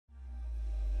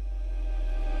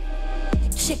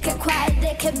She kept quiet,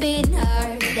 they kept beating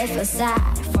her. They felt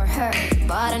sad for her,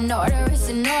 but an order is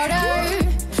an order.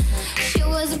 She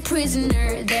was a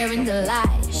prisoner there in the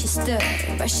light. She stood,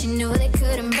 but she knew they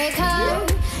couldn't break her.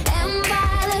 And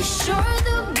by the shore,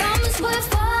 the bombs were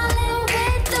falling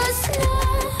with the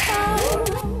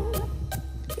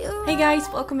snow. Hey guys,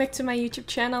 welcome back to my YouTube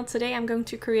channel. Today I'm going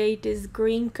to create this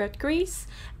green cut crease.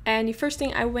 And the first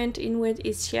thing I went in with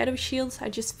is shadow shields. I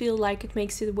just feel like it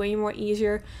makes it way more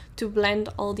easier to blend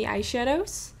all the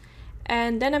eyeshadows.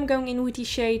 And then I'm going in with the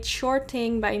shade Short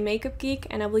Thing by Makeup Geek,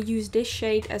 and I will use this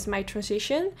shade as my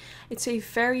transition. It's a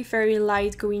very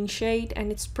light green shade,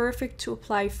 and it's perfect to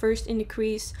apply first in the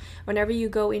crease whenever you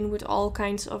go in with all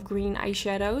kinds of green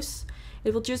eyeshadows.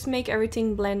 It will just make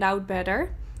everything blend out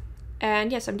better.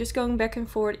 And yes, I'm just going back and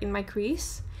forth in my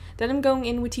crease. Then I'm going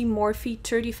in with the Morphe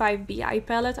 35B eye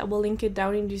palette. I will link it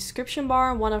down in the description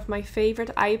bar. One of my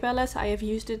favorite eye palettes. I have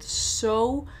used it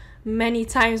so many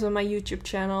times on my YouTube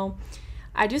channel.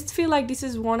 I just feel like this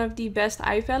is one of the best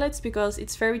eye palettes because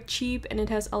it's very cheap and it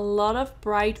has a lot of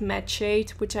bright matte shade,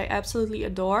 which I absolutely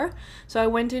adore. So I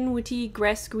went in with the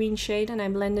grass green shade and I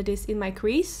blended this in my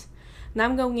crease. Now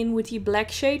I'm going in with the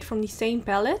black shade from the same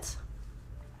palette.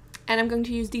 And I'm going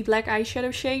to use the black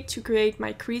eyeshadow shade to create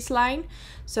my crease line.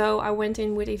 So I went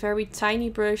in with a very tiny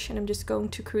brush and I'm just going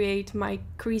to create my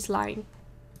crease line.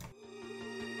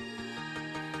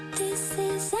 This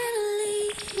is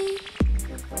Annalie,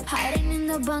 hiding in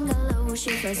the bungalow.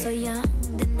 She felt so young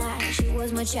the night. She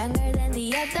was much younger than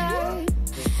the other,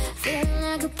 feeling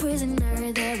like a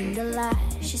prisoner there in the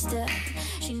light. She stood,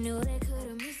 she knew they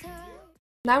couldn't miss her.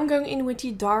 Now I'm going in with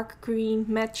the dark green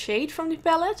matte shade from the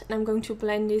palette, and I'm going to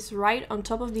blend this right on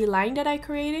top of the line that I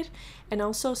created and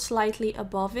also slightly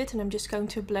above it, and I'm just going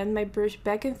to blend my brush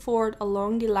back and forth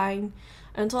along the line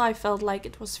until I felt like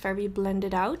it was very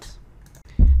blended out.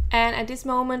 And at this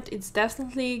moment it's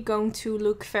definitely going to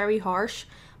look very harsh,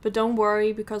 but don't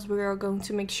worry because we are going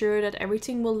to make sure that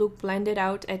everything will look blended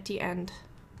out at the end.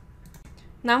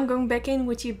 Now I'm going back in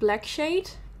with the black shade.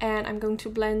 And I'm going to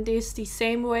blend this the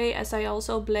same way as I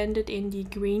also blended in the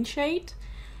green shade.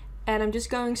 And I'm just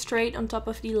going straight on top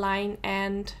of the line,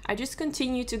 and I just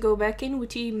continue to go back in with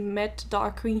the matte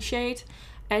dark green shade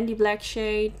and the black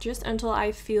shade just until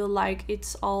I feel like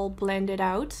it's all blended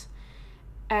out.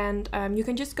 And you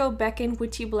can just go back in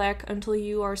with the black until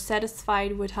you are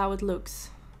satisfied with how it looks.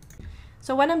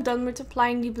 So when I'm done with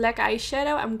applying the black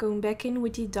eyeshadow, I'm going back in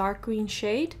with the dark green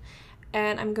shade.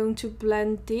 And I'm going to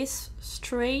blend this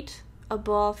straight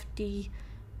above the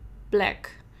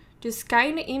black. Just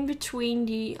kind of in between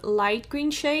the light green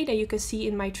shade that you can see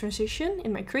in my transition,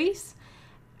 in my crease.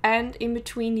 And in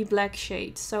between the black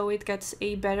shade. So it gets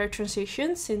a better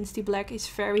transition since the black is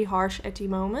very harsh at the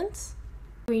moment.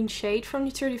 Green shade from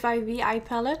the 35B eye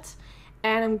palette.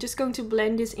 And I'm just going to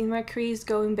blend this in my crease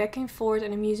going back and forth,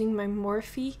 and I'm using my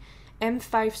Morphe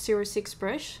M506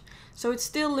 brush. So it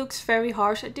still looks very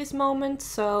harsh at this moment,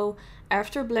 so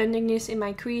after blending this in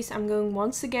my crease, I'm going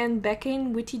once again back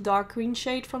in with the dark green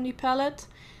shade from the palette.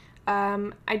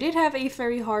 I did have a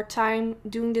very hard time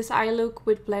doing this eye look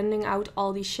with blending out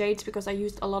all these shades because I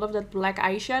used a lot of that black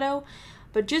eyeshadow.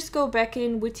 But just go back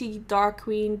in with the dark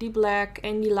green, the black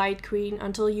and the light green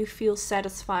until you feel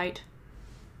satisfied.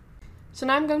 So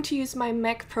now I'm going to use my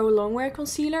MAC Pro Longwear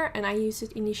Concealer, and I use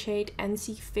it in the shade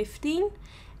NC15.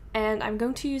 And I'm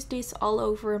going to use this all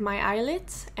over my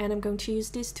eyelids, and I'm going to use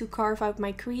this to carve out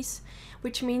my crease,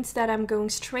 which means that I'm going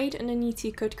straight underneath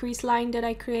the cut crease line that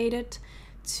I created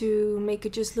to make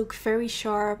it just look very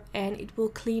sharp, and it will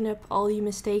clean up all the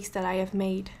mistakes that I have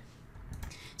made.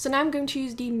 So now I'm going to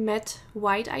use the matte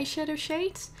white eyeshadow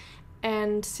shades.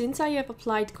 And since I have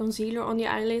applied concealer on the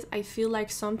eyelid, I feel like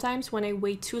sometimes when I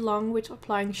wait too long with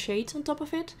applying shades on top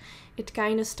of it, it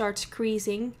kind of starts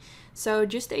creasing. So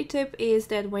just a tip is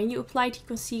that when you apply the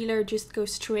concealer, just go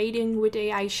straight in with a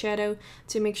eyeshadow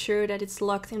to make sure that it's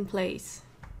locked in place.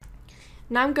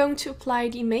 Now I'm going to apply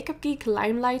the Makeup Geek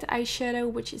Limelight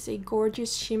eyeshadow, which is a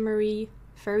gorgeous shimmery,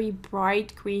 very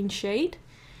bright green shade.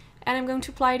 And I'm going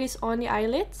to apply this on the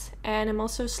eyelids, and I'm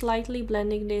also slightly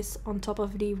blending this on top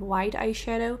of the white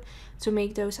eyeshadow to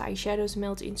make those eyeshadows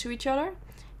melt into each other.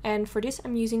 And for this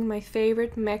I'm using my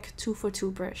favorite MAC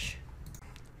 242 brush.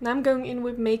 Now I'm going in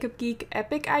with Makeup Geek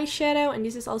Epic eyeshadow, and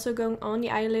this is also going on the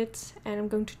eyelids, and I'm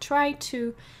going to try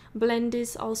to blend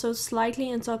this also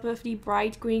slightly on top of the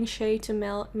bright green shade to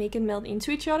make it melt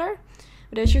into each other.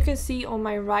 But as you can see on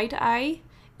my right eye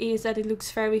is that it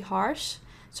looks very harsh.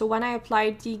 So when I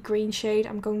applied the green shade,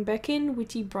 I'm going back in with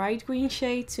the bright green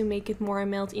shade to make it more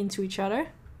melt into each other.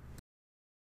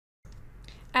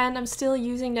 And I'm still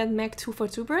using that MAC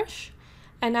 242 brush.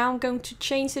 And now I'm going to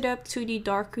change it up to the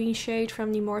dark green shade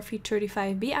from the Morphe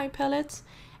 35B eye palette.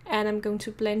 And I'm going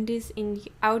to blend this in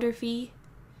the outer V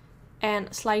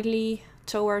and slightly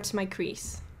towards my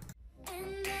crease.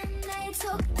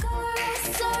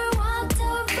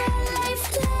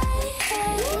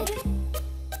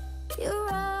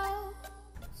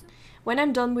 When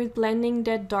I'm done with blending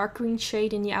that dark green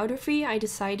shade in the outer V, I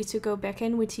decided to go back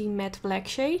in with the matte black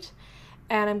shade.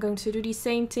 And I'm going to do the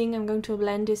same thing. I'm going to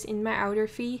blend this in my outer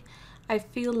V. I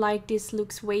feel like this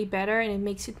looks way better and it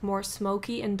makes it more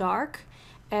smoky and dark.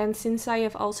 And since I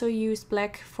have also used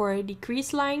black for the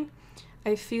crease line,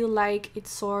 I feel like it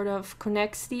sort of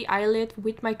connects the eyelid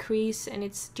with my crease and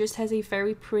it just has a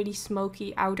very pretty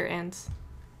smoky outer end.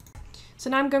 So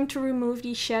now I'm going to remove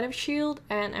the shadow shield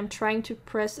and I'm trying to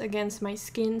press against my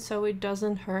skin so it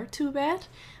doesn't hurt too bad,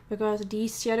 because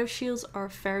these shadow shields are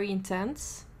very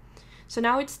intense. So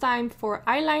now it's time for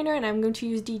eyeliner, and I'm going to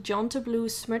use the Jonte Blue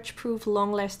Smudge Proof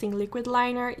Long Lasting Liquid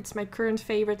Liner. It's my current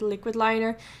favorite liquid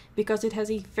liner because it has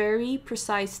a very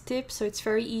precise tip, so it's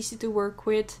very easy to work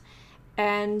with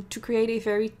and to create a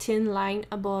very thin line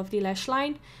above the lash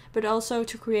line, but also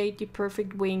to create the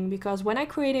perfect wing, because when I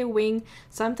create a wing,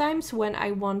 sometimes when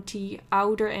I want the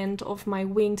outer end of my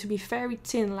wing to be very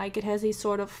thin, like it has a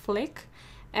sort of flick,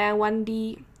 and when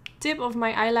the tip of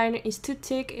my eyeliner is too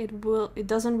thick, it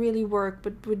doesn't really work.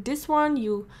 But with this one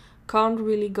you can't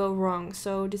really go wrong.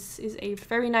 So this is a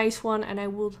very nice one and I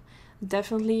would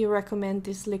definitely recommend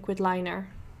this liquid liner.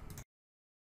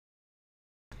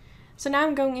 So now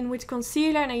I'm going in with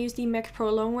concealer, and I use the MAC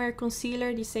Pro Longwear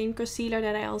concealer, the same concealer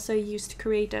that I also used to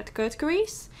create that cut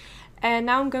crease. And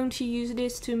now I'm going to use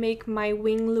this to make my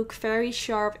wing look very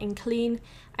sharp and clean.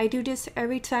 I do this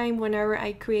every time whenever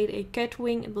I create a cat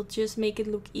wing. It will just make it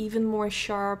look even more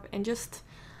sharp and just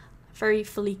very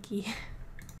fleeky.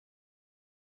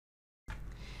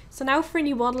 So now for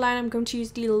the waterline, I'm going to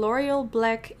use the L'Oreal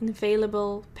Black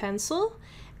Infallible pencil.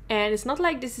 And it's not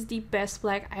like this is the best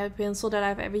black eye pencil that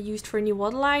I've ever used for a new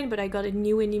waterline, but I got it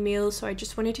new in the mail, so I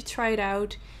just wanted to try it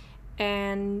out.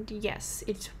 And yes,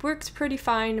 it works pretty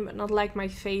fine, but not like my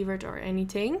favorite or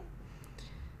anything.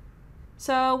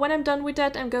 So when I'm done with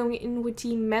that, I'm going in with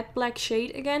the matte black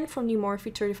shade again from the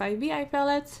Morphe 35B eye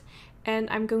palette. And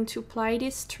I'm going to apply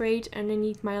this straight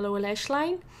underneath my lower lash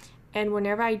line. And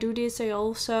whenever I do this, I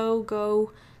also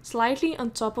go slightly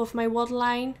on top of my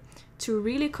waterline to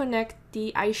really connect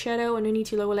the eyeshadow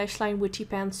underneath the lower lash line with the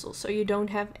pencil, so you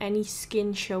don't have any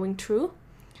skin showing through.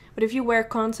 But if you wear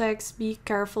contacts, be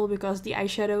careful because the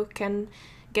eyeshadow can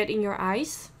get in your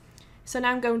eyes. So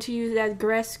now I'm going to use that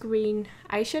grass green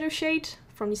eyeshadow shade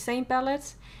from the same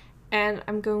palette, and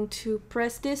I'm going to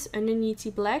press this underneath the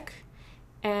black.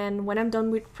 And when I'm done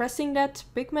with pressing that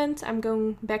pigment, I'm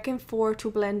going back and forth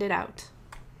to blend it out.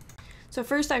 So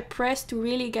first I press to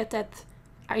really get that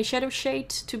eyeshadow shade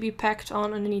to be packed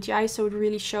on underneath the eye so it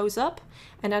really shows up,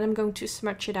 and then I'm going to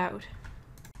smudge it out.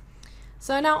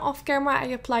 So now off camera I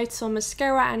applied some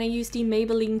mascara, and I used the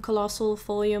Maybelline Colossal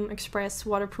Volume Express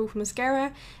Waterproof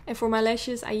Mascara. And for my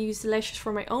lashes I used the lashes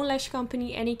from my own lash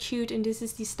company, Anycute, and this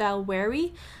is the style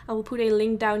Wary. I will put a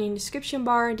link down in the description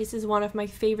bar. This is one of my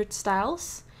favorite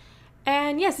styles.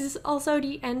 And yes, this is also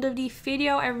the end of the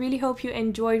video. I really hope you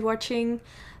enjoyed watching.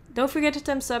 Don't forget to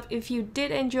thumbs up if you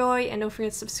did enjoy, and don't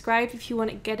forget to subscribe if you want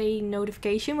to get a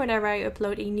notification whenever I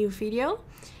upload a new video.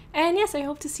 And yes, I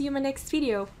hope to see you in my next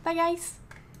video. Bye guys!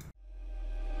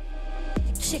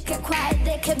 She kept quiet,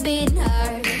 they kept beating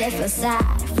her. They felt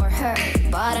sad for her,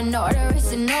 but an order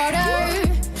is an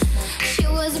order. She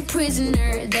was a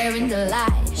prisoner there in the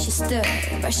light. She stood,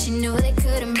 but she knew they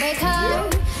couldn't break her.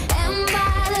 And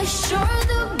by the shore,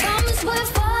 the bombs were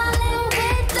falling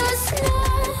with the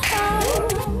snow.